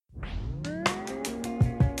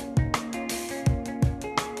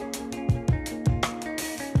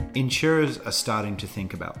Insurers are starting to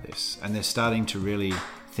think about this, and they're starting to really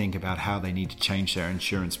think about how they need to change their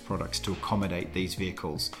insurance products to accommodate these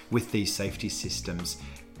vehicles with these safety systems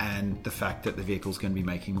and the fact that the vehicle's going to be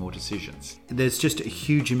making more decisions. There's just a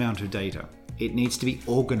huge amount of data. It needs to be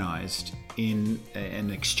organized in an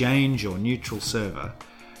exchange or neutral server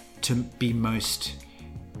to be most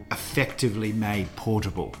effectively made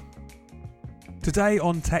portable. Today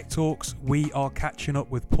on Tech Talks, we are catching up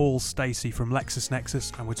with Paul Stacey from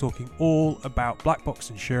LexisNexis, and we're talking all about black box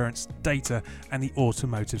insurance, data, and the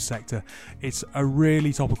automotive sector. It's a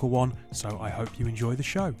really topical one, so I hope you enjoy the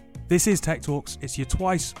show. This is Tech Talks. It's your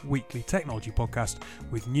twice weekly technology podcast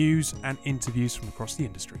with news and interviews from across the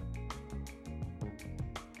industry.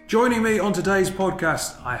 Joining me on today's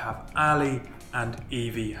podcast, I have Ali and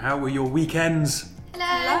Evie. How were your weekends? Hello.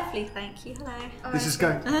 Lovely, thank you. Hello. This is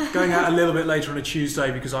going out a little bit later on a Tuesday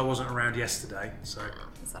because I wasn't around yesterday. So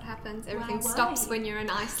that's what happens. Everything Why? stops when you're in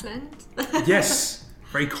Iceland. yes,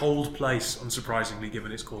 very cold place, unsurprisingly,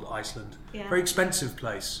 given it's called Iceland. Yeah. Very expensive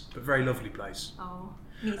place, but very lovely place. Oh,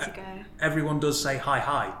 need to go. Everyone does say hi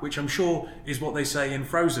hi, which I'm sure is what they say in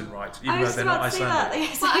Frozen, right? Even I was though they're not about to say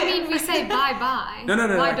Icelandic. that. Well, I mean, we say bye bye. No.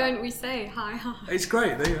 Why don't we say hi hi? It's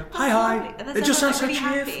great. They go, hi lovely. hi. That's They just sound everyone, so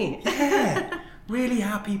like, really cheerful. Yeah, really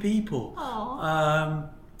happy people. Aw.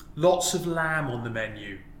 Lots of lamb on the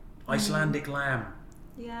menu. Icelandic lamb.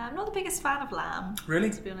 Yeah, I'm not the biggest fan of lamb. Really?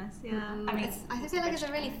 To be honest, yeah. I mean, I feel like it's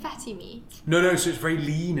a really fatty meat. No, so it's very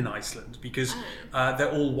lean in Iceland because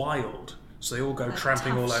they're all wild. So they all go Like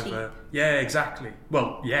tramping all tough over. Yeah, exactly.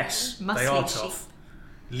 Well, yes, they Muscly are sheep. tough.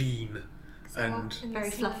 Lean. And very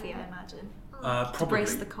fluffy, I imagine. To probably.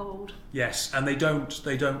 brace the cold. Yes, and they don't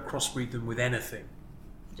crossbreed them with anything.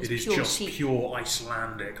 Just it is pure just sheep. pure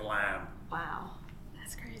Icelandic lamb. Wow.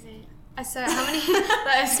 That's crazy. So how many?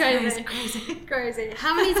 That is crazy. Crazy.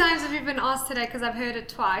 How many times have you been asked today? Because I've heard it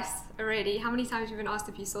twice already. How many times have you been asked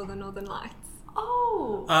if you saw the Northern Lights?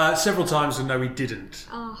 Oh. Several times, and no, we didn't.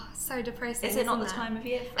 Oh, so depressing. Is it not the isn't time of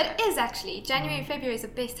year for It is actually. January and February is the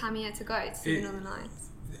best time of year to go to see the Northern Lights.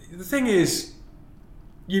 The thing is,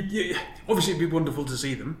 you obviously it'd be wonderful to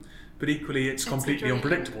see them, but equally it's completely a dream.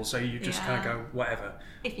 unpredictable. So you just kind of Yeah. go whatever.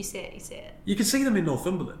 If you see it, you see it. You can see them in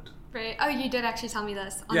Northumberland. Right. Oh, you did actually tell me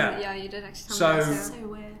this. Yeah. You did actually tell me this. So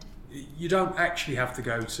weird. You don't actually have to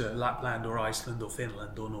go to Lapland or Iceland or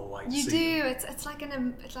Finland or Norway to You see do. them. It's like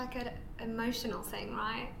an emotional thing,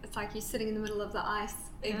 right? It's like you're sitting in the middle of the ice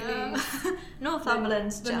igloo.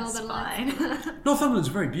 Northumberland's The just Northern fine. Lights. Northumberland's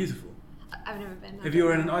very beautiful. I've never been. If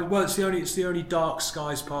you're in, well, it's the only dark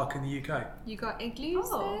skies park in the UK. You got igloos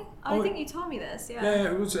Oh, I think you told me this. Yeah.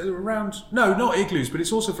 Yeah, it was around. No, not igloos, but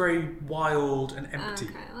it's also very wild and there? empty.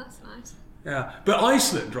 Okay, well, that's nice. Yeah, but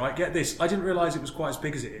Iceland, right? Get this. I didn't realise it was quite as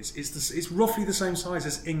big as it is. It's roughly the same size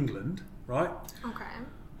as England, right? Okay.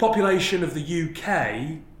 Population of the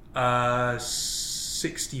UK,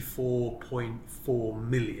 64.4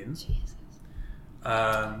 million. Jesus.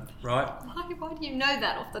 Right? Why do you know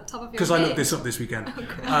that off the top of your head? Because I looked this up this weekend. Okay.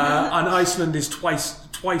 And Iceland is half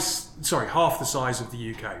the size of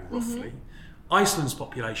the UK, roughly. Iceland's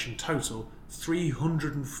population total,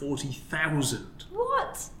 340,000.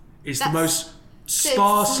 What? It's That's- the most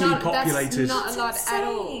sparsely populated. That's not a lot at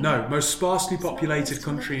all. insane. No, most sparsely popopulated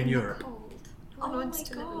country in Europe. Oh Oh wants my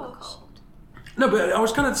to live in the gosh. cold. No, but I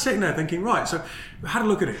was kind of sitting there thinking, right, so I had a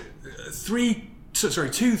look at it.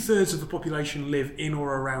 2/3 of the population live in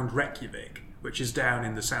or around Reykjavik, which is down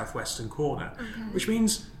in the southwestern corner, which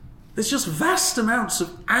means there's just vast amounts of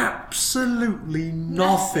absolutely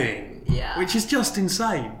nothing, Yeah. which is just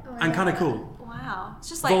insane and kind of cool. Wow. It's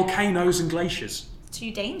just like Volcanoes and glaciers.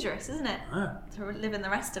 too dangerous, isn't it? Ah. To live in the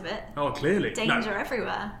rest of it. Oh, clearly. Danger No,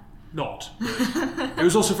 everywhere. not. It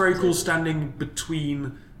was also very cool standing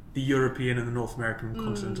between the European and the North American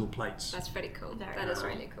continental plates. That's pretty cool. Very That is cool.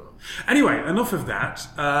 really cool. Anyway, enough of that.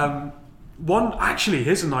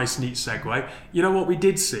 Here's a nice, neat segue. You know what we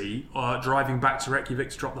did see driving back to Reykjavik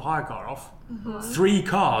to drop the hire car off? 3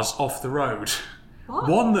 cars off the road. What?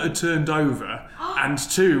 1 that had turned over, and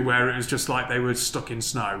 2 where it was just like they were stuck in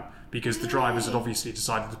snow because the drivers had obviously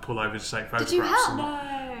decided to pull over to take photographs. Did you help? No.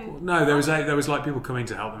 No, there was like people coming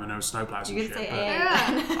to help them, and there was snowplows and You shit. could say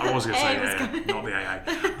but- AA. I was going to say AA was AA, coming. not the AA.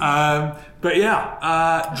 But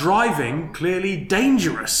yeah, driving, clearly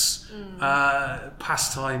dangerous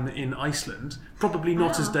pastime in Iceland. Probably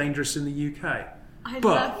not as dangerous in the UK. I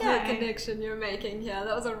But- love the No. connection you're making here.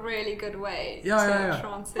 That was a really good way Yeah, to yeah.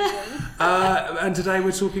 transition. And today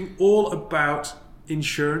we're talking all about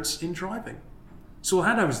insurance in driving. So we'll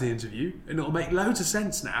hand over to the interview, and it'll make loads of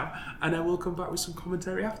sense now, and then we'll come back with some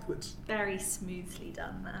commentary afterwards. Very smoothly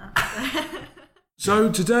done there.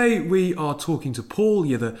 So today we are talking to Paul.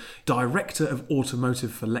 You're the Director of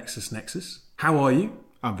Automotive for LexisNexis. How are you?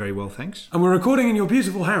 I'm very well, thanks. And we're recording in your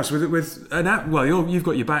beautiful house with an app. Well, you've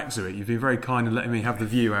got your back to it. You've been very kind in letting me have the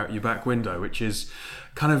view out your back window, which is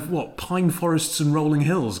kind of pine forests and rolling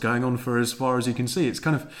hills going on for as far as you can see. It's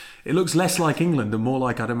kind of, it looks less like England and more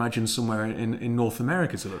like I'd imagine somewhere in North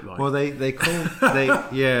America to look like. Well,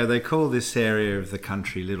 they call this area of the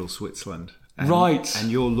country Little Switzerland. Right.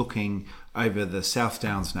 And you're looking over the South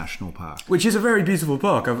Downs National Park. Which is a very beautiful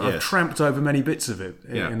park. I've Yes. tramped over many bits of it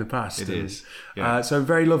in the past. It is. Yeah. So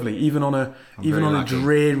very lovely, even on a lucky.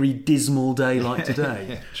 dreary, dismal day like today.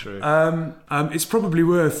 Yeah, true. It's probably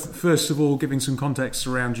worth, first of all, giving some context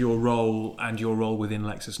around your role and your role within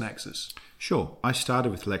LexisNexis. Sure. I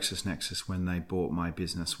started with LexisNexis when they bought my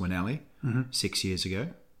business, Winelli, 6 years ago.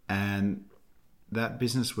 And that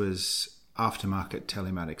business was aftermarket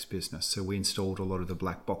telematics business. So we installed a lot of the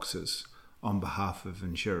black boxes on behalf of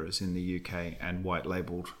insurers in the UK and white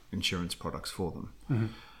labelled insurance products for them. Mm-hmm.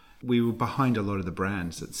 We were behind a lot of the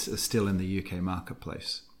brands that are still in the UK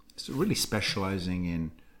marketplace. So really specialising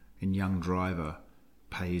in young driver,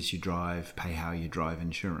 pay as you drive, pay how you drive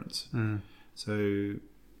insurance. Mm. So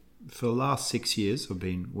for the last 6 years, I've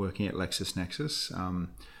been working at LexisNexis.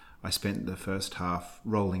 I spent the first half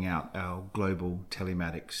rolling out our global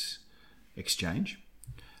telematics exchange.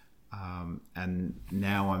 And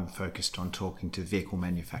now I'm focused on talking to vehicle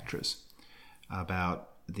manufacturers about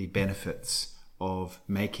the benefits of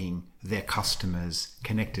making their customers'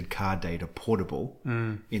 connected car data portable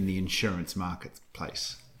in the insurance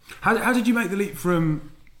marketplace. How did you make the leap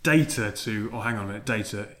from data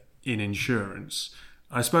data in insurance?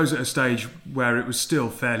 I suppose at a stage where it was still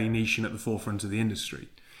fairly niche and at the forefront of the industry.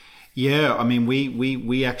 Yeah, I mean,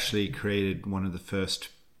 we actually created one of the first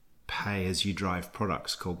pay-as-you-drive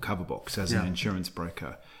products called Coverbox as an insurance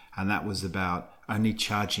broker. And that was about only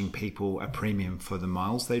charging people a premium for the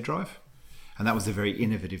miles they drive. And that was a very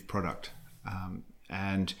innovative product.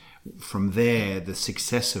 And from there, the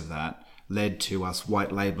success of that led to us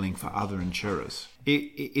white labeling for other insurers.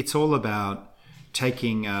 It's all about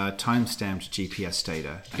taking time-stamped GPS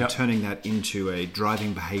data and turning that into a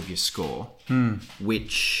driving behavior score,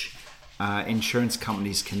 which insurance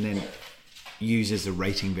companies can then use as a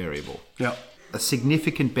rating variable. Yeah. A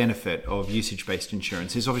significant benefit of usage-based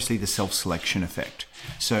insurance is obviously the self-selection effect.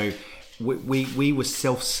 So we were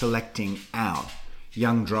self-selecting out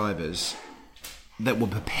young drivers that were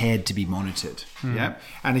prepared to be monitored. Yeah.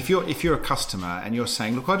 And if you're a customer and you're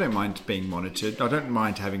saying, look, I don't mind being monitored, I don't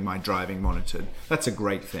mind having my driving monitored, that's a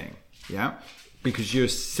great thing. Yeah. Because you're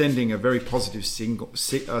sending a very positive signal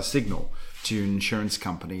to your insurance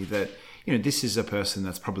company that, you know, this is a person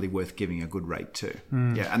that's probably worth giving a good rate to.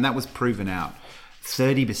 Yeah, and that was proven out.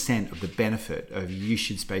 30% of the benefit of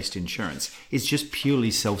usage-based insurance is just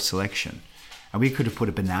purely self-selection. And we could have put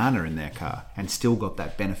a banana in their car and still got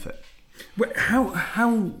that benefit.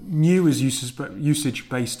 How new is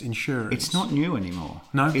usage-based insurance? It's not new anymore.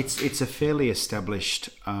 No? It's a fairly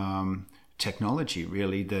established technology,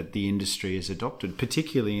 really, that the industry has adopted,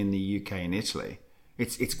 particularly in the UK and Italy.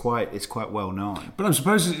 It's quite well known. But I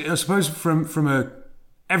suppose from a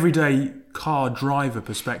everyday car driver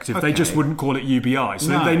perspective, they just wouldn't call it UBI. So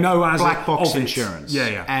they know as black box insurance.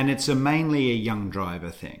 Yeah. And it's mainly a young driver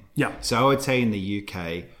thing. Yeah. So I would say in the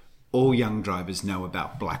UK, all young drivers know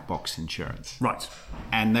about black box insurance. Right.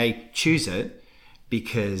 And they choose it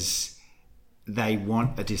because they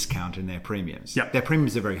want a discount in their premiums. Yeah. Their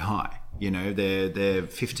premiums are very high. You know, they're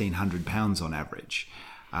 £1,500 on average.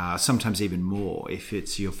 Sometimes even more if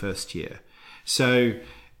it's your first year. So,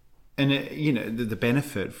 and you know, the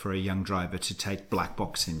benefit for a young driver to take black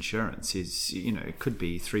box insurance is, you know, it could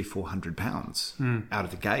be £300-400 out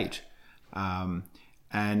of the gate.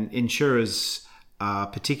 And insurers are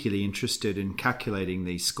particularly interested in calculating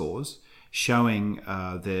these scores, showing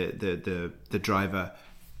the driver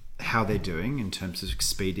how they're doing in terms of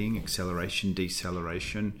speeding, acceleration,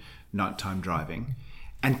 deceleration, nighttime driving,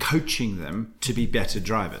 and coaching them to be better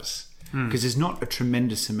drivers. Because there's not a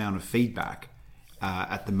tremendous amount of feedback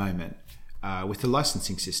at the moment. With the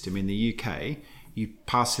licensing system in the UK, you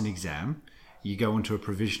pass an exam, you go into a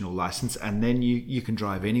provisional license, and then you can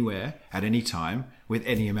drive anywhere at any time with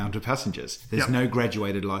any amount of passengers. There's no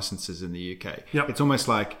graduated licenses in the UK. It's almost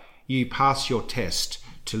like you pass your test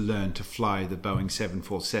to learn to fly the Boeing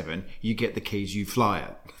 747, you get the keys, you fly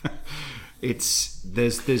it.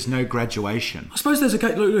 There's no graduation. I suppose there's a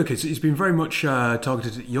case. Look, it's been very much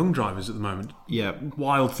targeted at young drivers at the moment. Yeah,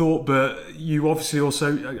 wild thought, but you obviously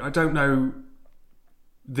also, I don't know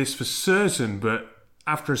this for certain, but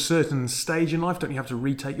after a certain stage in life, don't you have to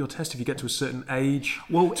retake your test if you get to a certain age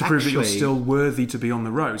Well, to prove that you're actually- still worthy to be on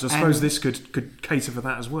the roads? I suppose this could cater for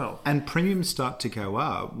that as well. And premiums start to go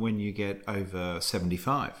up when you get over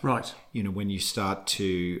 75. Right. You know, when you start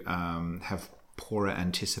to have poorer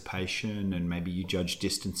anticipation, and maybe you judge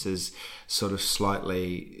distances sort of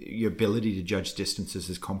slightly, your ability to judge distances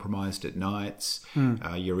is compromised at nights.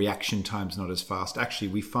 Your reaction time's not as fast. Actually,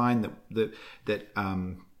 we find that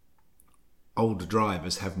older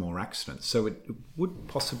drivers have more accidents, so it would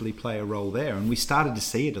possibly play a role there. And we started to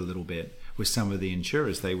see it a little bit with some of the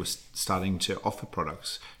insurers. They were starting to offer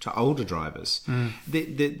products to older drivers.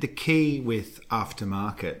 The key with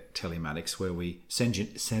aftermarket telematics, where we send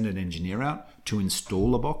an engineer out to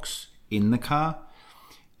install a box in the car,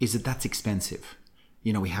 is that that's expensive.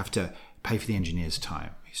 You know, we have to pay for the engineer's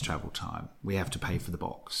time, his travel time. We have to pay for the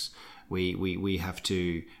box. We have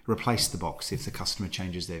to replace the box if the customer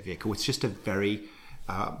changes their vehicle. It's just a very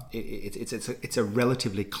it's a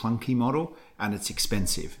relatively clunky model, and it's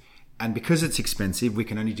expensive. And because it's expensive, we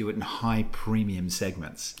can only do it in high premium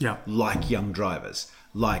segments, like young drivers,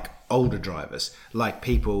 like older drivers, like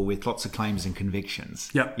people with lots of claims and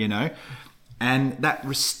convictions. You know, and that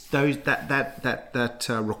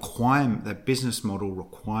requirement, that business model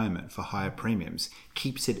requirement for higher premiums,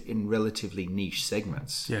 keeps it in relatively niche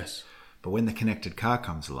segments. Yes. But when the connected car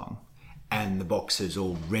comes along, and the box is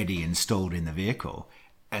already installed in the vehicle,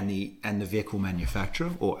 and the vehicle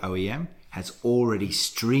manufacturer or OEM has already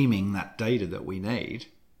streaming that data that we need,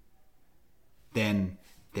 then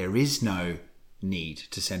there is no need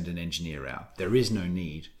to send an engineer out. There is no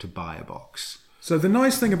need to buy a box. So the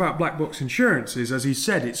nice thing about black box insurance is, as he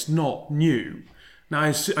said, it's not new. Now, I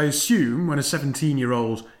assume when a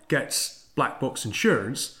 17-year-old gets black box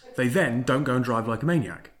insurance, they then don't go and drive like a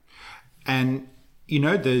maniac. And, you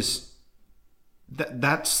know, that's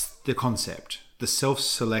the concept. The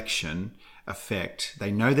self-selection effect.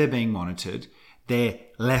 They know they're being monitored. They're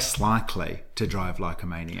less likely to drive like a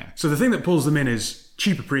maniac. So the thing that pulls them in is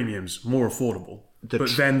cheaper premiums, more affordable.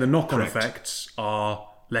 But then the knock-on Correct. effects are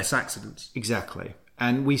less accidents. Exactly.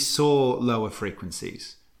 And we saw lower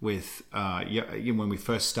frequencies with when we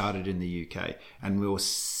first started in the UK, and we were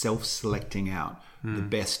self-selecting out the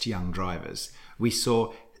best young drivers. We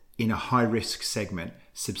saw in a high-risk segment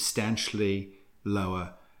substantially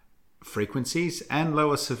lower frequencies and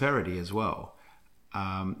lower severity as well.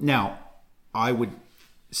 Now, I would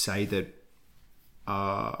say that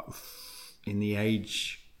in the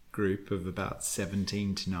age group of about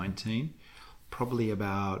 17 to 19, probably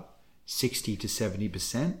about 60 to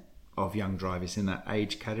 70% of young drivers in that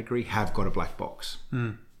age category have got a black box.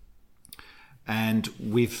 And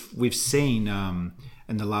we've seen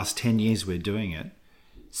in the last 10 years we're doing it,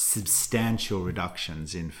 substantial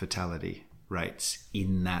reductions in fatality rates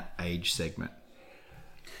in that age segment.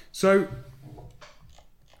 So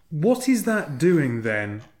what is that doing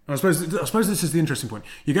then? I suppose this is the interesting point.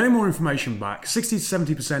 You're getting more information back. 60 to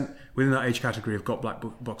 70% within that age category have got black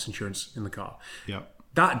box insurance in the car. Yep.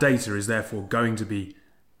 That data is therefore going to be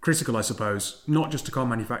critical, I suppose, not just to car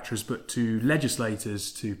manufacturers, but to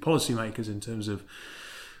legislators, to policymakers in terms of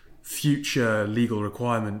future legal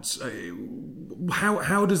requirements.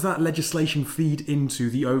 How does that legislation feed into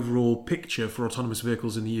the overall picture for autonomous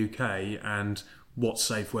vehicles in the UK and what's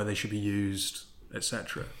safe, where they should be used,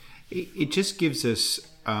 etc.? It just gives us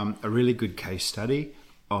a really good case study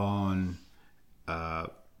on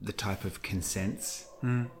the type of consents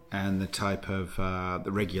and the type of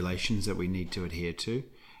the regulations that we need to adhere to,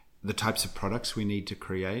 the types of products we need to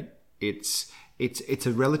create. It's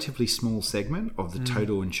a relatively small segment of the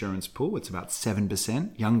total insurance pool. It's about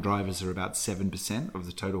 7%. Young drivers are about 7% of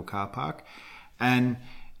the total car park. And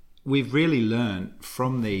we've really learned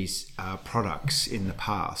from these products in the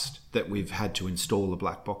past that we've had to install a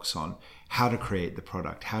black box on, how to create the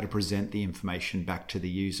product, how to present the information back to the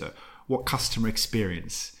user, what customer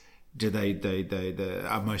experience do they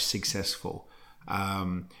are most successful,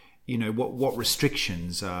 what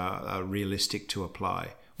restrictions are realistic to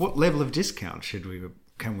apply, what level of discount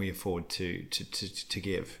can we afford to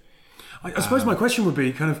give. I suppose my question would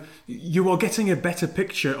be kind of, you are getting a better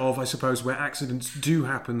picture of, I suppose, where accidents do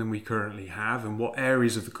happen than we currently have, and what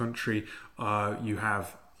areas of the country you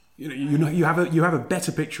have. You have a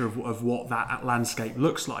better picture of what that landscape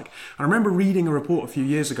looks like. I remember reading a report a few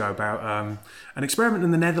years ago about an experiment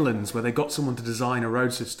in the Netherlands where they got someone to design a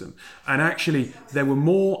road system, and actually there were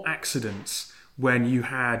more accidents when you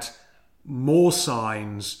had more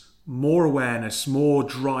signs, more awareness, more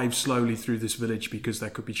drive slowly through this village because there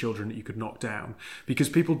could be children that you could knock down, because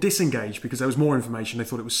people disengaged because there was more information, they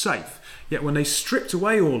thought it was safe. Yet when they stripped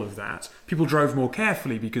away all of that, people drove more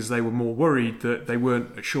carefully because they were more worried that they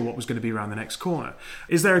weren't sure what was going to be around the next corner.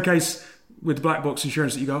 Is there a case with black box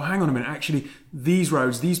insurance that you go, hang on a minute, actually these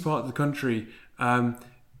roads, these parts of the country,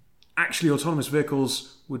 actually autonomous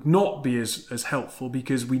vehicles would not be as helpful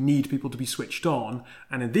because we need people to be switched on,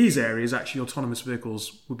 and in these areas actually autonomous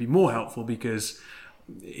vehicles would be more helpful because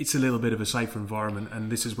it's a little bit of a safer environment and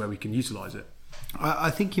this is where we can utilise it? I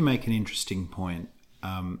think you make an interesting point.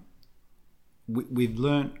 We've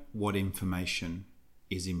learnt what information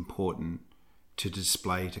is important to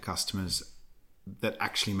display to customers that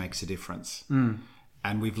actually makes a difference.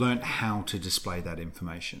 And we've learnt how to display that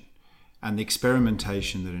information. And the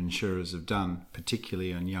experimentation that insurers have done,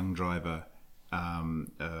 particularly on young driver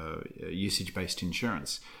usage-based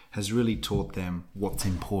insurance, has really taught them what's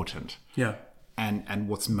important and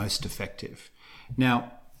what's most effective.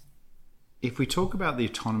 Now, if we talk about the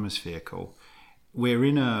autonomous vehicle, we're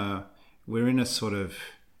in a sort of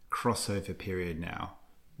crossover period now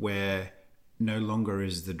where no longer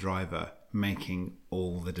is the driver making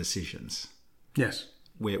all the decisions. Yes.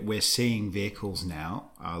 We're seeing vehicles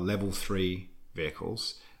now, level 3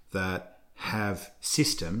 vehicles, that have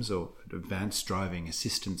systems or advanced driving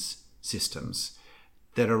assistance systems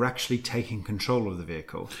that are actually taking control of the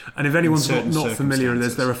vehicle. And if anyone's not familiar,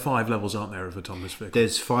 there are 5 levels, aren't there, of autonomous vehicles?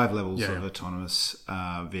 There's 5 levels of autonomous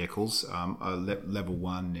vehicles. Level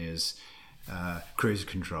 1 is cruise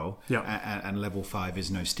control, and level 5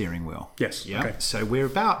 is no steering wheel. Yes. Yeah. Okay. So we're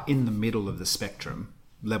about in the middle of the spectrum,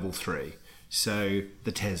 level 3. So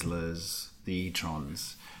the Teslas, the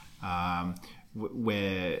e-trons,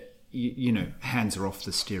 where hands are off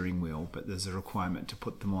the steering wheel, but there's a requirement to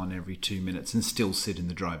put them on every 2 minutes and still sit in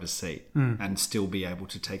the driver's seat and still be able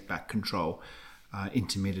to take back control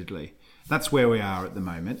intermittently. That's where we are at the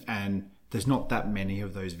moment, and there's not that many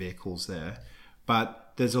of those vehicles there,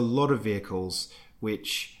 but there's a lot of vehicles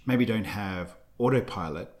which maybe don't have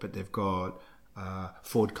autopilot, but they've got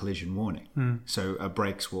forward collision warning, so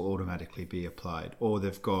brakes will automatically be applied, or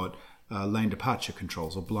they've got lane departure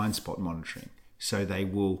controls or blind spot monitoring, so they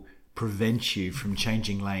will prevent you from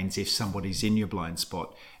changing lanes if somebody's in your blind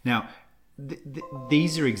spot. Now,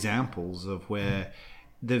 these are examples of where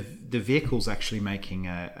the vehicle's actually making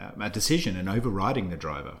a decision and overriding the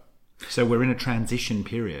driver. So we're in a transition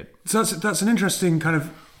period. So that's an interesting kind of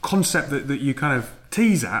concept that you kind of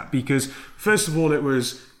tease at, because first of all it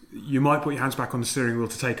was you might put your hands back on the steering wheel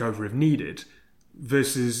to take over if needed,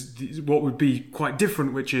 versus what would be quite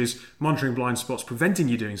different, which is monitoring blind spots, preventing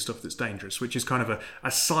you doing stuff that's dangerous, which is kind of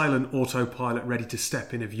a silent autopilot ready to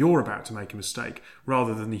step in if you're about to make a mistake,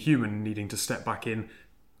 rather than the human needing to step back in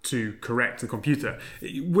to correct the computer.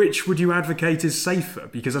 Which would you advocate is safer?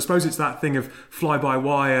 Because I suppose it's that thing of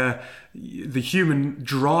fly-by-wire. The human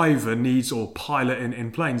driver needs, or pilot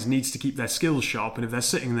in planes, needs to keep their skills sharp, and if they're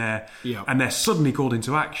sitting there and they're suddenly called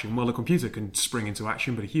into action, well, a computer can spring into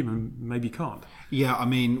action, but a human maybe can't. Yeah, I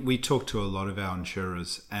mean, we talk to a lot of our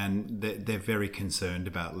insurers, and they're very concerned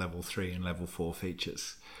about level 3 and level 4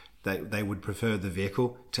 features. They would prefer the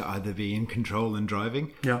vehicle to either be in control and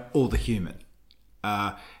driving, or the human.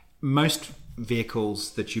 Most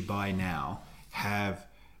vehicles that you buy now have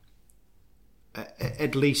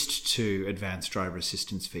at least 2 advanced driver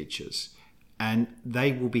assistance features, and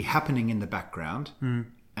they will be happening in the background,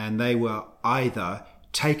 and they will either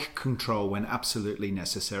take control when absolutely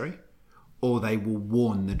necessary, or they will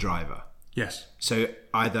warn the driver. Yes. So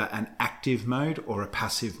either an active mode or a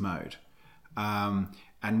passive mode.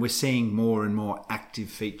 And we're seeing more and more active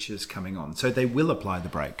features coming on. So they will apply the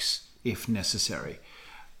brakes if necessary.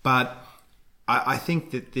 But I think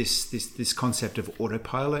that this concept of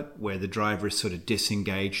autopilot, where the driver is sort of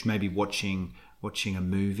disengaged, maybe watching a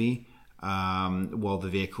movie while the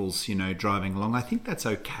vehicle's driving along, I think that's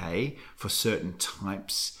okay for certain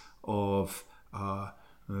types of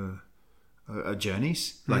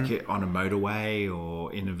journeys, like on a motorway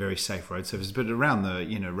or in a very safe road surface. But around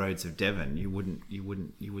the roads of Devon, you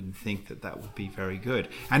wouldn't think that would be very good.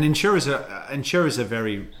 And insurers are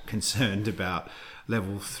very concerned about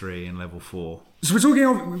level 3 and level 4. So we're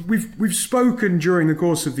talking. We've spoken during the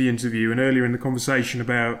course of the interview and earlier in the conversation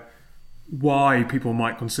about why people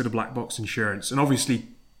might consider black box insurance, and obviously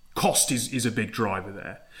cost is a big driver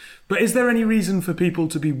there. But is there any reason for people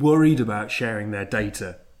to be worried about sharing their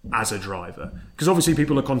data as a driver? Because obviously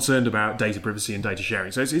people are concerned about data privacy and data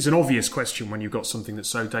sharing. So it's an obvious question when you've got something that's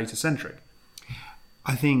so data centric.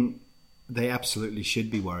 I think they absolutely should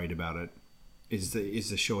be worried about it, is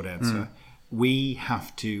the short answer. we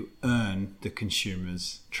have to earn the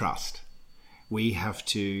consumer's trust. We have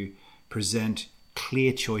to present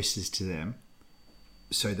clear choices to them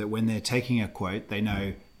so that when they're taking a quote, they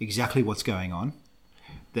know exactly what's going on.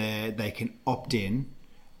 They can opt in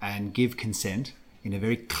and give consent in a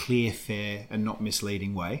very clear, fair, and not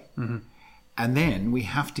misleading way. Mm-hmm. And then we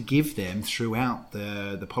have to give them, throughout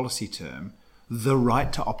the policy term, the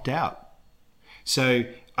right to opt out. So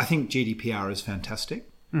I think GDPR is fantastic,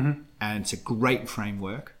 and it's a great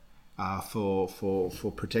framework for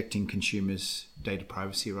protecting consumers' data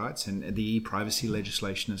privacy rights, and the e-privacy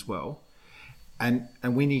legislation as well. And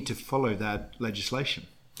we need to follow that legislation.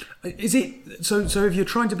 Is it so if you're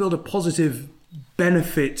trying to build a positive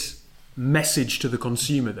benefit message to the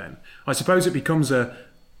consumer, then I suppose it becomes a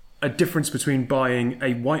difference between buying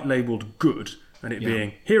a white labeled good and it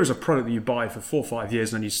being, here is a product that you buy for 4 or 5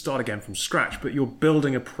 years and then you start again from scratch, but you're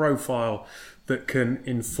building a profile that can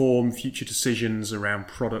inform future decisions around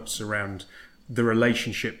products, around the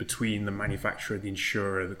relationship between the manufacturer, the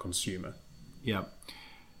insurer, the consumer. Yeah.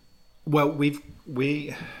 Well,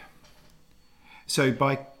 so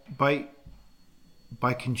by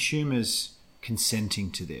consumers consenting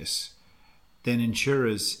to this, then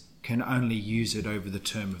insurers can only use it over the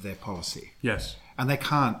term of their policy. Yes. And they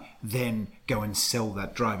can't then go and sell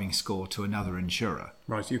that driving score to another insurer.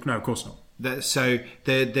 Right. No, of course not. So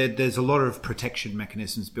there's a lot of protection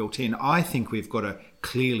mechanisms built in. I think we've got to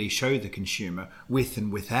clearly show the consumer, with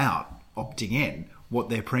and without opting in, what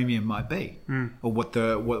their premium might be, or what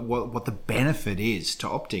the benefit is to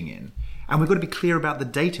opting in. And we've got to be clear about the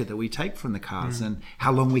data that we take from the cars and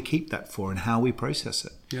how long we keep that for and how we process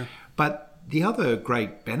it. Yeah. But the other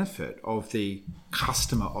great benefit of the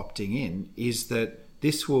customer opting in is that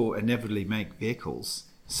this will inevitably make vehicles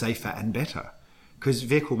safer and better, because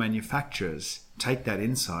vehicle manufacturers take that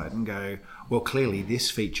insight and go, well, clearly this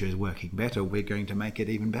feature is working better. We're going to make it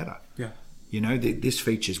even better. Yeah. You know, this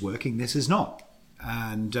feature is working. This is not.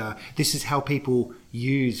 And this is how people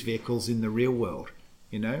use vehicles in the real world.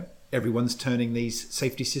 You know, everyone's turning these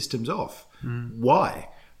safety systems off. Why?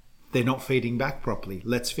 They're not feeding back properly.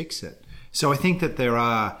 Let's fix it. So I think that there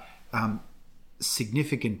are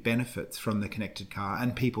significant benefits from the connected car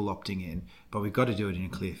and people opting in, but we've got to do it in a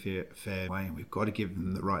clear, fair way, and we've got to give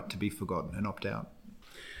them the right to be forgotten and opt out.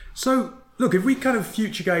 So, look, if we kind of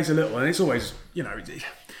future gaze a little, and it's always,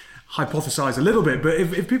 hypothesize a little bit, but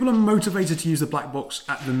if people are motivated to use the black box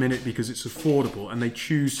at the minute because it's affordable and they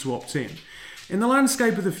choose to opt in the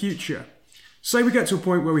landscape of the future, say we get to a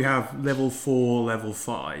point where we have level 4, level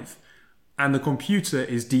 5, and the computer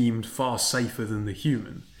is deemed far safer than the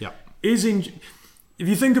human. Yeah. If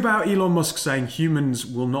you think about Elon Musk saying humans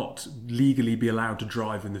will not legally be allowed to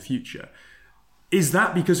drive in the future, is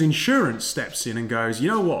that because insurance steps in and goes, you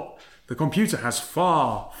know what, the computer has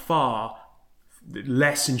far, far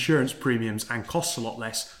less insurance premiums and costs a lot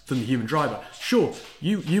less than the human driver? Sure,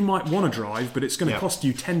 you might want to drive, but it's going to cost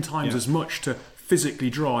you 10 times as much to physically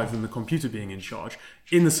drive than the computer being in charge,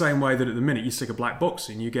 in the same way that at the minute you stick a black box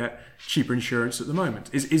in, you get cheaper insurance at the moment.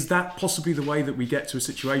 Is that possibly the way that we get to a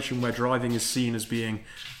situation where driving is seen as being,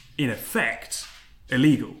 in effect,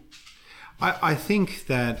 illegal? I think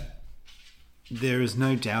that there is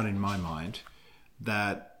no doubt in my mind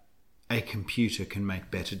that a computer can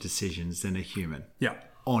make better decisions than a human. Yeah.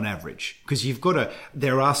 On average. Because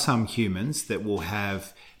there are some humans that will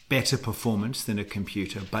have better performance than a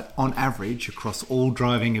computer, but on average, across all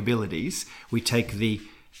driving abilities, we take the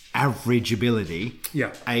average ability,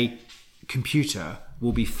 a computer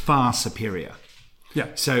will be far superior. Yeah.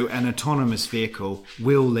 So an autonomous vehicle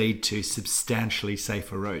will lead to substantially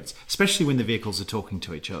safer roads, especially when the vehicles are talking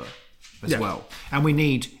to each other as well. And we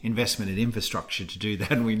need investment in infrastructure to do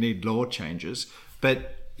that, and we need law changes.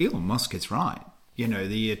 But Elon Musk is right.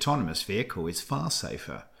 The autonomous vehicle is far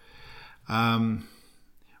safer.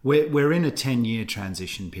 We're in a 10-year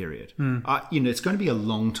transition period. It's going to be a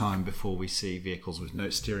long time before we see vehicles with no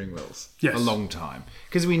steering wheels. Yes. A long time.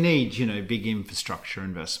 Because we need, big infrastructure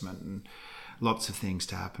investment and lots of things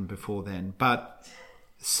to happen before then. But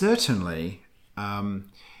certainly,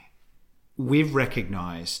 we've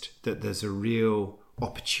recognised that there's a real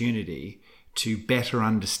opportunity to better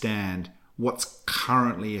understand what's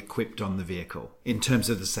currently equipped on the vehicle in terms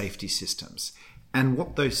of the safety systems and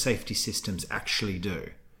what those safety systems actually do.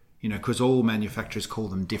 Because all manufacturers call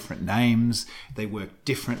them different names, they work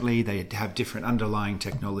differently, they have different underlying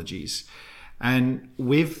technologies. And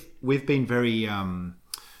we've been very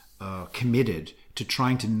committed to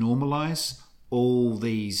trying to normalize all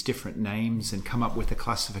these different names and come up with a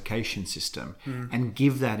classification system and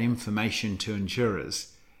give that information to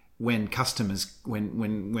insurers when customers,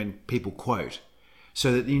 when people quote,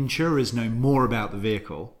 so that the insurers know more about the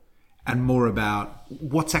vehicle and more about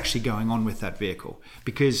what's actually going on with that vehicle.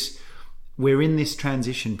 Because we're in this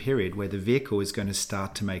transition period where the vehicle is going to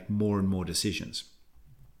start to make more and more decisions.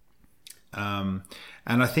 And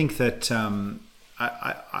I think that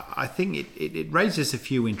I think it raises a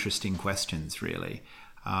few interesting questions, really,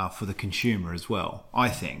 for the consumer as well. I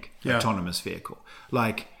think autonomous vehicle,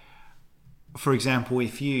 like, for example,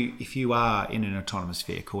 if you are in an autonomous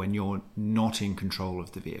vehicle and you're not in control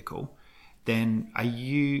of the vehicle, then are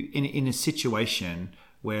you in a situation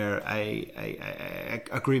where a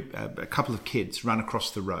couple of kids run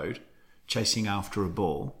across the road chasing after a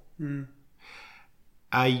ball?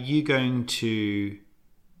 Are you going to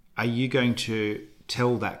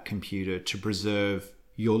tell that computer to preserve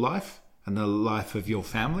your life and the life of your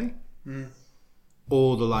family,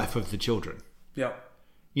 or the life of the children? Yeah.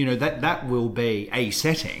 You know, that will be a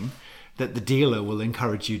setting that the dealer will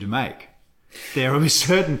encourage you to make. There were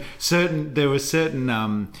certain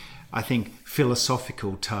I think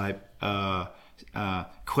philosophical type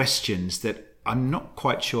questions that I'm not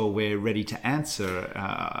quite sure we're ready to answer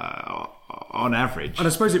on average. And I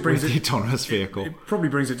suppose it brings the autonomous vehicle. It probably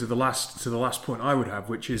brings it to the last point I would have,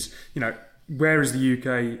 which is, where is the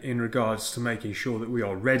UK in regards to making sure that we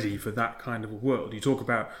are ready for that kind of a world? You talk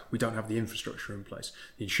about we don't have the infrastructure in place.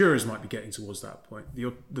 The insurers might be getting towards that point.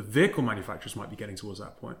 The vehicle manufacturers might be getting towards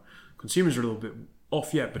that point. Consumers are a little bit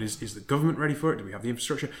off yet, but is the government ready for it? Do we have the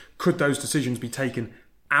infrastructure? Could those decisions be taken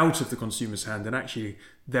out of the consumer's hand? And actually,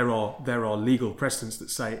 there are legal precedents that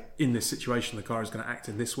say in this situation the car is going to act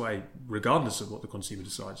in this way, regardless of what the consumer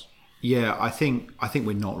decides. Yeah, I think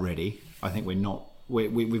we're not ready. I think we're not.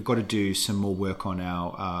 We've got to do some more work on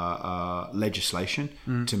our legislation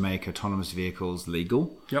to make autonomous vehicles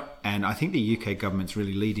legal. Yep. And I think the UK government's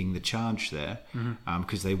really leading the charge there,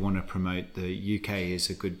 because they want to promote the UK as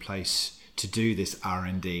a good place to do this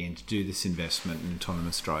R&D and to do this investment in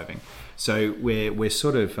autonomous driving. So we're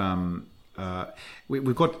sort of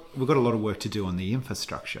we've got a lot of work to do on the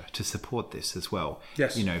infrastructure to support this as well.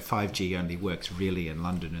 Yes. 5G only works really in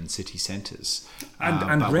London and city centres, and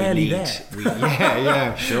but rarely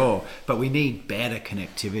yeah, sure. But we need better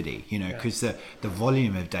connectivity, because the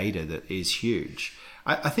volume of data that is huge.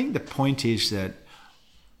 I think the point is that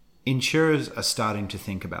insurers are starting to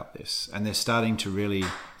think about this, and they're starting to really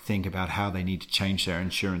think about how they need to change their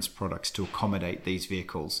insurance products to accommodate these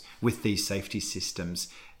vehicles with these safety systems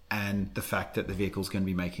and the fact that the vehicle is going to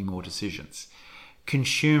be making more decisions.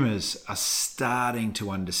 Consumers are starting to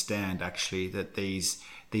understand actually that these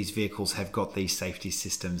vehicles have got these safety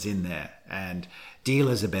systems in there, and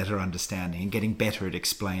dealers are better understanding and getting better at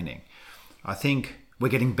explaining. I think we're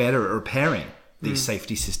getting better at repairing these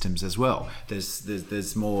safety systems as well.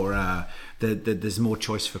 There's more there's more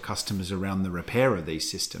choice for customers around the repair of these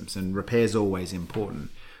systems, and repair is always important.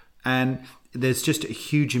 And there's just a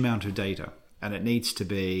huge amount of data, and it needs to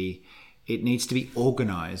be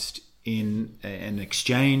organized in an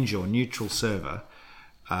exchange or neutral server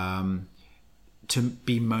to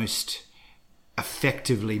be most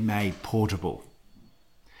effectively made portable.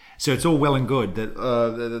 So it's all well and good that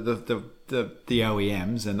the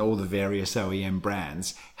OEMs and all the various OEM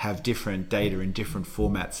brands have different data in different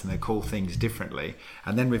formats, and they call things differently.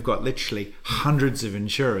 And then we've got literally hundreds of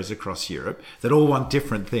insurers across Europe that all want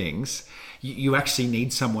different things. You actually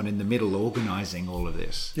need someone in the middle organising all of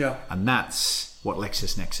this. Yeah. And that's what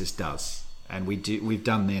LexisNexis does. And we've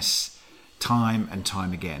done this time and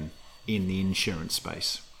time again in the insurance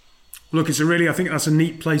space. Look, I think that's a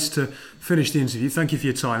neat place to finish the interview. Thank you for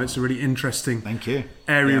your time. It's a really interesting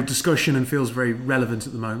area of discussion and feels very relevant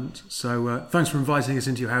at the moment. So thanks for inviting us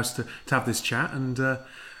into your house to have this chat. And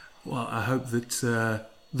I hope that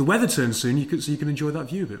the weather turns soon so you can enjoy that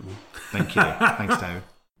view a bit more. Thank you. Thanks, David.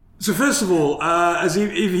 So first of all, as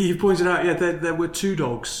Evie pointed out, there were 2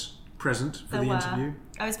 dogs present for the interview.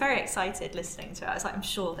 I was very excited listening to it. I was like, I'm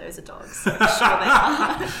sure those are dogs. I'm sure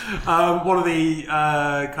they are. One of the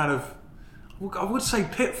kind of, I would say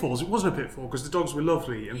pitfalls. It wasn't a pitfall because the dogs were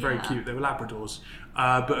lovely and very cute. They were Labradors,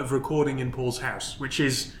 but of recording in Paul's house, which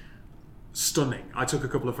is stunning. I took a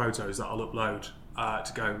couple of photos that I'll upload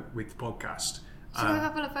to go with the podcast. Took a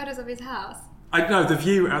couple of photos of his house. I know the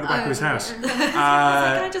view out the back of his house. Can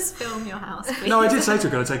I just film your house, please? No, I did say to her,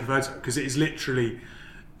 go and take a photo, because it is literally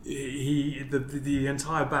the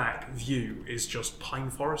entire back view is just pine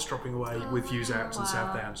forest dropping away with views out to the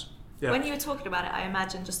South Downs. Yeah. When you were talking about it, I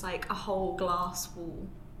imagined just like a whole glass wall.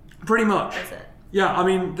 Pretty much. Is it? Yeah, I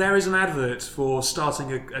mean, there is an advert for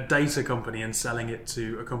starting a data company and selling it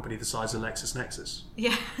to a company the size of LexisNexis.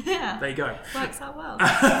 Yeah. There you go. Works out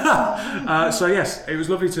well. So yes, it was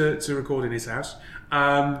lovely to record in his house.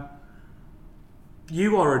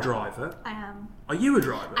 you are a driver. I am. Are you a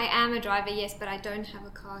driver? I am a driver, yes, but I don't have a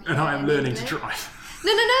car here. And I am in learning to England. drive.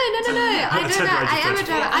 No. I don't know. I am a Registered.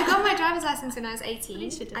 driver. I got my driver's license when I was 18.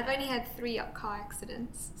 least you did. I've only had 3 car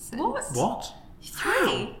accidents since. What?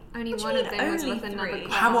 3? Only What do one you of mean, them was only with another 3?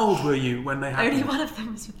 car. How old were you when they happened? Only one of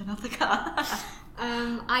them was with another car.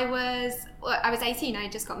 I was 18. I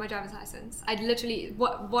just got my driver's license. I'd literally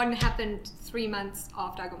one happened 3 months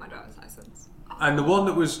after I got my driver's license. And the one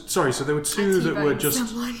that was... Sorry, so there were 2 that were T-boned just...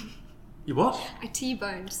 someone. You what? I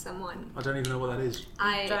T-boned someone. I don't even know what that is.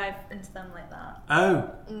 I drive into them like that.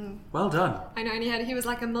 Oh, well done. I know, and he was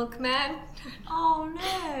like a milkman. Oh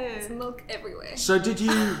There's no. milk everywhere. So did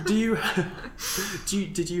you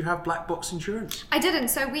have black box insurance? I didn't.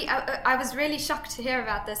 So I was really shocked to hear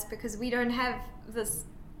about this because we don't have this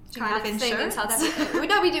you kind have of thing in insurance? South Africa.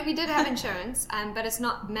 We did have insurance, but it's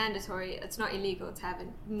not mandatory. It's not illegal to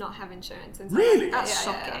not have insurance. In South Really? Africa. That's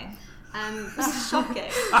Yeah. shocking. That's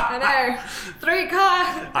Shocking. I know. 3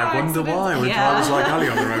 car. I wonder why with Yeah. drivers like Ali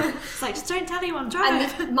on the road. It's like, just don't tell anyone,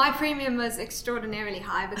 drive. And my premium was extraordinarily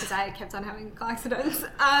high because I kept on having car accidents.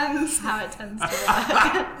 That's how it tends to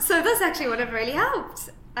work. So this actually would have really helped.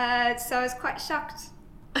 So I was quite shocked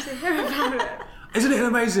to hear about it. Isn't it an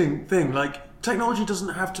amazing thing? Like, technology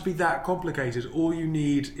doesn't have to be that complicated. All you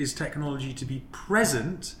need is technology to be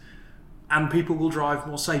present and people will drive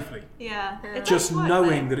more safely. Yeah. It does Just work,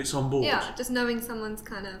 knowing though. that it's on board. Yeah, just knowing someone's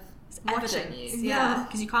kind of watching Evidence, you. yeah,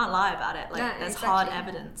 because you can't lie about it. Like, Yeah, there's exactly. hard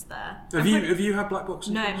evidence there. Have you had black box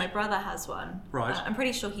No, insurance? my brother has one. Right. I'm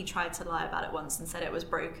pretty sure he tried to lie about it once and said it was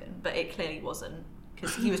broken, but it clearly wasn't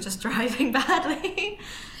because he was just driving badly.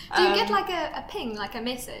 Do you get like a ping, like a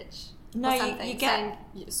message? No, or you something get-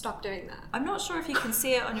 saying stop doing that. I'm not sure if you can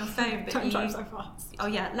see it on your phone, but Don't you. drive so fast. Oh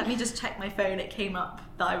yeah, let me just check my phone. It came up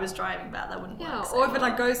that I was driving bad. That wouldn't Yeah, work. so or if it well.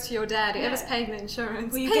 like goes to your dad, whoever's Yeah. paying the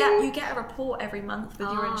insurance. Well, Ping! you get a report every month with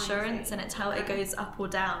your Oh, I insurance, see. and it goes up or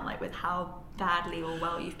down, like with how badly or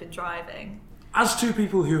well you've been driving. As 2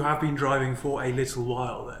 people who have been driving for a little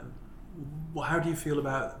while then, how do you feel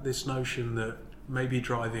about this notion that maybe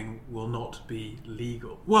driving will not be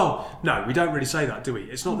legal? Well, no, we don't really say that, do we?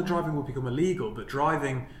 It's not that driving will become illegal, but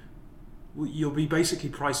driving, you'll be basically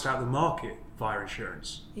priced out of the market via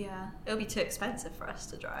insurance. Yeah, it'll be too expensive for us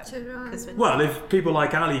to drive. To drive. 'cause we're- Well, if people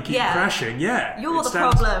like Ali keep Yeah. crashing, yeah. you're it the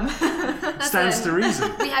stands- problem. Stands Listen, to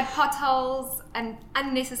reason. We had potholes and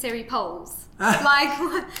unnecessary poles. Like,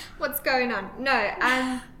 what's going on? No,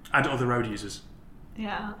 And other road users.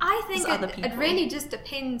 Yeah. I think There's other it people. really just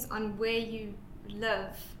depends on where you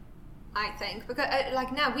live. I think because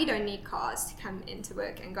like now we don't need cars to come into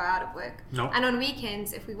work and go out of work. No. And on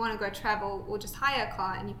weekends, if we want to go travel, we'll just hire a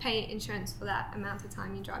car and you pay insurance for that amount of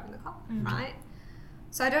time you drive in the car, right?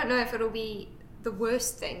 So I don't know if it'll be the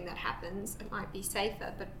worst thing that happens. It might be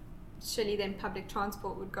safer, but surely then public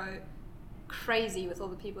transport would go crazy with all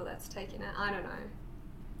the people that's taking it. I don't know.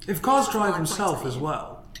 If cars That's drive my point themselves of as view.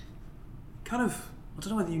 well, kind of, I don't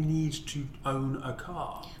know whether you need to own a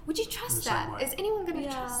car. Would you In trust the same that? way. Is anyone going to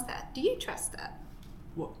Yeah. trust that? Do you trust that?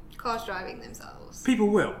 What? Cars driving themselves. People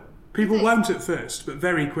will. People Okay. won't at first, but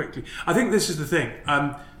very quickly. I think this is the thing.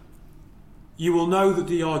 You will know that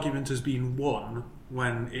the argument has been won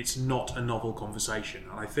when it's not a novel conversation.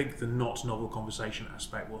 And I think the not novel conversation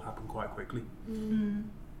aspect will happen quite quickly.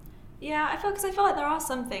 Yeah, I feel like there are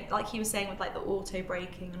some things, like he was saying with like the auto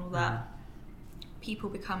braking and all that. People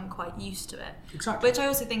become quite used to it. Exactly. Which I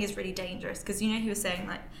also think is really dangerous because he was saying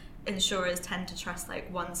like insurers tend to trust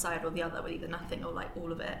like one side or the other with either nothing or like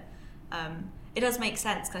all of it. It does make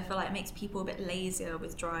sense because I feel like it makes people a bit lazier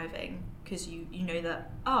with driving because you know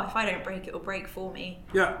that, oh, if I don't brake, it'll brake for me.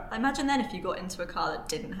 Yeah. Imagine then if you got into a car that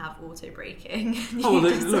didn't have auto braking. Oh, well,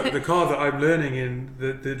 look, the car that I'm learning in,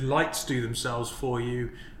 the lights do themselves for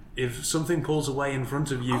you. If something pulls away in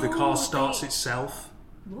front of you, the car starts itself.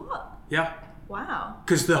 What? Yeah. Wow.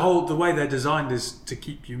 Because the way they're designed is to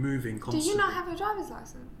keep you moving Do constantly. you not have a driver's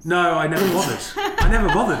license? No, I never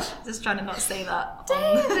bothered. Just trying to not say that.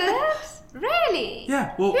 David? Really?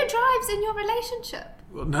 Yeah, well, Who drives in your relationship?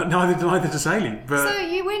 well, neither does Aileen. But So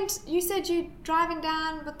you said you're driving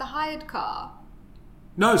down with the hired car.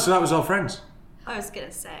 no, so that was our friends. I was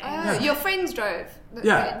gonna say. Oh, your friends drove.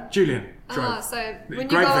 Yeah, Julian drove. Oh, so when you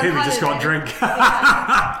Great go for on him, he just can't holiday- drink.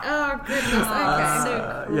 Oh goodness.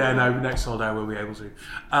 Okay. Yeah, no, next holiday we'll be able to.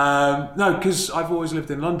 No, because I've always lived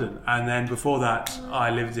in London, and then before that I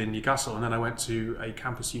lived in Newcastle, and then I went to a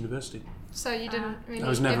campus university. So you didn't really. There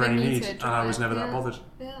was never ever any need need, to and I was drive. never that Yeah. bothered.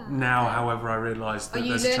 Yeah. Now, however, I realise Are that you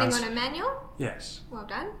there's a learning chance. on a manual? Yes, Well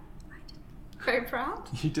done. Very proud.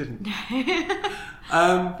 you didn't.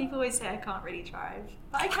 People always say I can't really drive,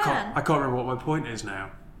 but I I can. can't remember what my point is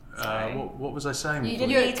now. Sorry. What was I saying? You didn't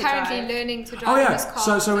You're need to currently drive. learning to Oh drive yeah, this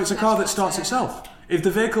car. so it's a car that That's starts what's itself. If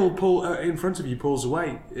the vehicle in front of you pulls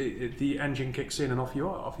away, the engine kicks in and off you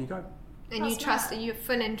go. And you trust, and you're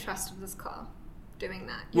full in trust of this car doing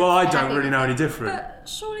that. Well, I You're don't happy really with know it. any different. But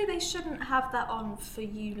surely they shouldn't have that on for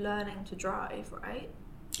you learning to drive, right?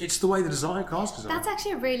 It's the way the car's designed. That's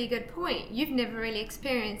actually a really good point. You've never really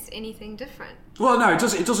experienced anything different. Well, no, it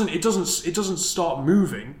doesn't start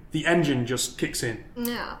moving. The engine just kicks in.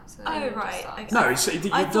 Yeah. So Oh, you just right, start. okay. No,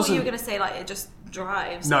 it I thought doesn't. you were going to say like it just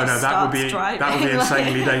drives. No, just that would starts be driving.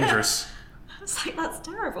 insanely dangerous. It's like that's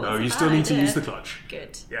terrible. No, It's a you bad still need to idea. use the clutch.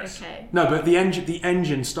 Good. Yes. Okay. No, but the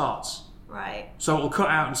engine starts. Right. So it'll cut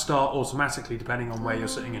out and start automatically depending on where you're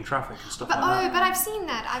sitting in traffic and stuff But like that. but I've seen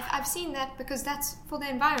that. I've seen that because that's for the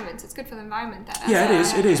environment. It's good for the environment. That Yeah,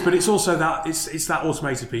 it is. But it's also that it's that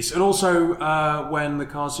automated piece, and also when the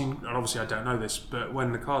car's in, and obviously I don't know this, but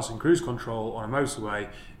when the car's in cruise control on a motorway,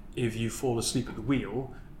 if you fall asleep at the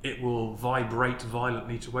wheel, it will vibrate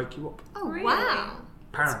violently to wake you up. Oh Really? wow!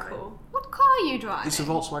 That's Apparently, cool. What car are you driving? it's a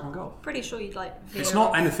Volkswagen Golf. Pretty sure you'd like. Veer It's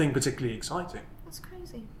not off. anything particularly exciting. That's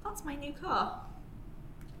crazy. That's my new car.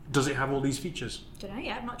 Does it have all these features? Don't know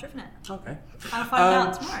yet. I've not driven it. Okay. I'll find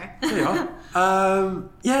out tomorrow. There you are.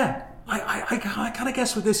 Yeah, I kind of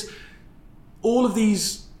guess with this, all of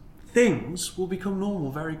these things will become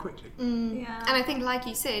normal very quickly. Yeah. And I think, like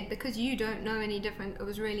you said, because you don't know any different, it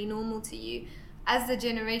was really normal to you. As the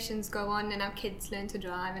generations go on and our kids learn to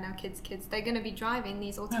drive and our kids, they're going to be driving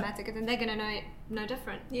these automatic and they're going to know it no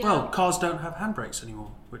different. Yeah. Well, cars don't have handbrakes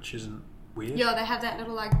anymore, which isn't weird. Yeah, they have that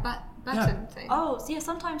little like button thing. Oh, so yeah,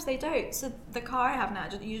 sometimes they don't. So the car I have now,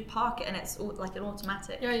 you just park it and it's like an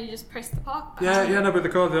automatic. Yeah, you just press the park button. Yeah, no, but the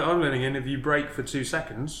car that I'm learning in, if you brake for 2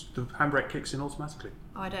 seconds, the handbrake kicks in automatically.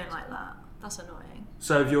 Oh, I don't like that. That's annoying.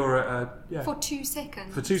 So if you're at For 2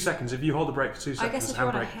 seconds. for 2 seconds, if you hold the brake for 2 I seconds, guess the if you're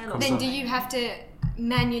on a handbrake hill or comes Then on. do you have to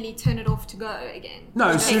manually turn it off to go again? No,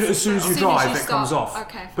 as soon as you As soon as drive, you it comes stop. off.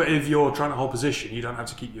 Okay. But if you're trying to hold position, you don't have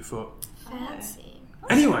to keep your foot. Fancy.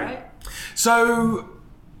 Anyway, alright. so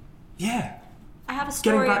yeah, I have a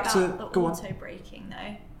story back about to- the go on. auto braking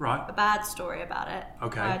though. right. A bad story about it.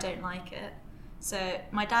 Okay. Why I don't like it. So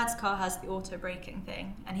my dad's car has the auto braking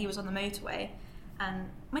thing, and he was on the motorway. And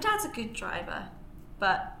my dad's a good driver,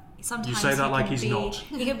 but sometimes You say that he like can he's be, not.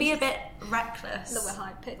 He can be a bit reckless. A little bit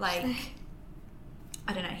high pitched. Like,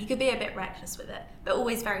 I don't know. He could be a bit reckless with it, but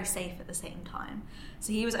always very safe at the same time.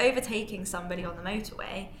 So he was overtaking somebody on the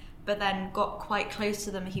motorway, but then got quite close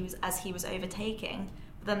to them. As he was overtaking.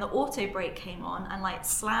 But then the auto brake came on and like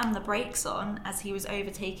slammed the brakes on as he was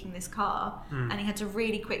overtaking this car, and he had to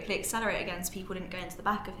really quickly accelerate again so people didn't go into the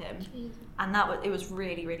back of him. And it was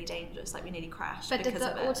really, really dangerous. Like we nearly crashed But did because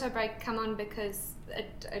of the it. auto brake come on because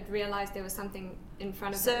it realised there was something in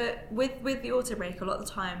front of it? So with the auto brake, a lot of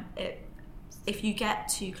the time, if you get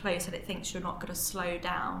too close and it thinks you're not going to slow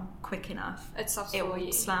down quick enough, It stops it for will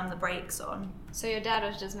you. slam the brakes on. So your dad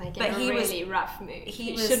was just making But a he was- really rough move.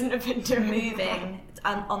 He shouldn't have been doing moving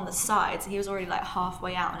and on the side, so he was already like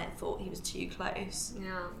halfway out, and it thought he was too close. that.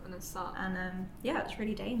 Yeah, and it stopped. And yeah, it's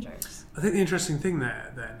really dangerous. I think the interesting thing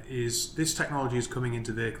there then is this technology is coming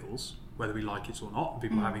into vehicles, whether we like it or not, and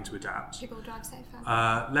people are having to adapt. People drive safer.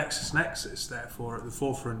 LexisNexis, therefore, at the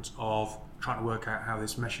forefront of trying to work out how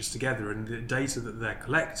this meshes together, and the data that they're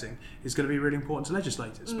collecting is going to be really important to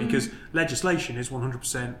legislators because legislation is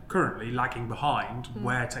 100% currently lagging behind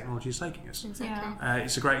where technology is taking us. Exactly. Yeah.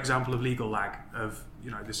 It's a great example of legal lag of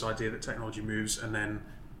this idea that technology moves and then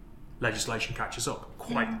legislation catches up.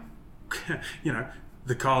 Quite,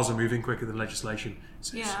 the cars are moving quicker than legislation.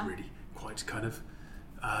 So it's Yeah. really quite kind of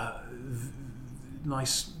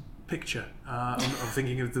nice picture. I'm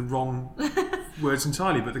thinking of the wrong words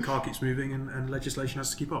entirely, but the car keeps moving and legislation has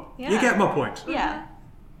to keep up. You Yeah. get my point. Yeah.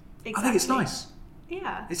 Exactly. I think it's nice.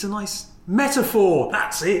 Yeah. It's a nice metaphor.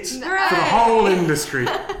 That's it for the Hooray! whole industry.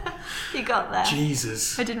 You got there.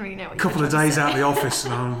 Jesus. I didn't really know what A you couple were of trying to days say. out of the office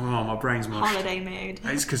and my brain's mush. Holiday mood.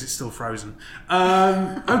 It's because it's still frozen.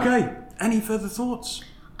 Okay. Any further thoughts?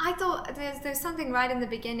 I thought there's something right in the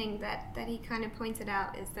beginning that he kind of pointed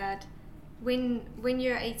out is that when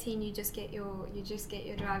you're 18 you just get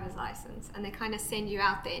your driver's license and they kind of send you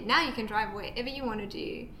out there. Now you can drive wherever you want to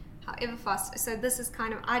do, however fast. So this is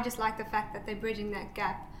kind of, I just like the fact that they're bridging that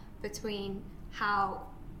gap between how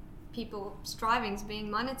people's driving is being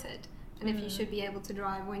monitored and if you should be able to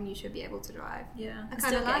drive, when you should be able to drive. Yeah. I I'm kind of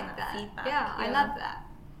still getting like that. feedback. Yeah, I love that.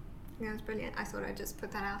 Yeah, it's brilliant. I thought I'd just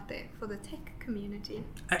put that out there for the tech community.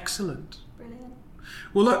 Excellent. Brilliant.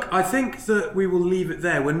 Well, look, I think that we will leave it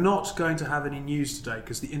there. We're not going to have any news today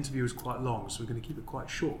because the interview was quite long, so we're going to keep it quite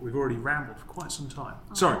short. We've already rambled for quite some time.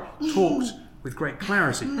 Sorry, talked with great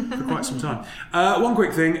clarity for quite some time. One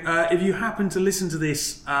quick thing, if you happen to listen to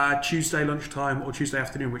this Tuesday lunchtime or Tuesday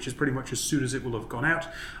afternoon, which is pretty much as soon as it will have gone out,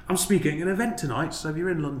 I'm speaking at an event tonight, so if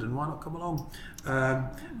you're in London, why not come along?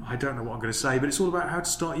 I don't know what I'm going to say, but it's all about how to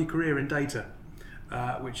start your career in data,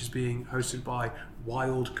 which is being hosted by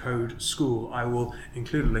Wild Code School. I will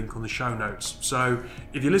include a link on the show notes. So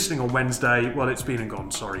if you're listening on Wednesday, well, it's been and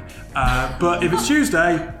gone, sorry. But if it's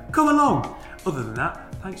Tuesday, come along. Other than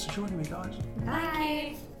that, thanks for joining me, guys.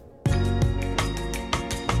 Bye.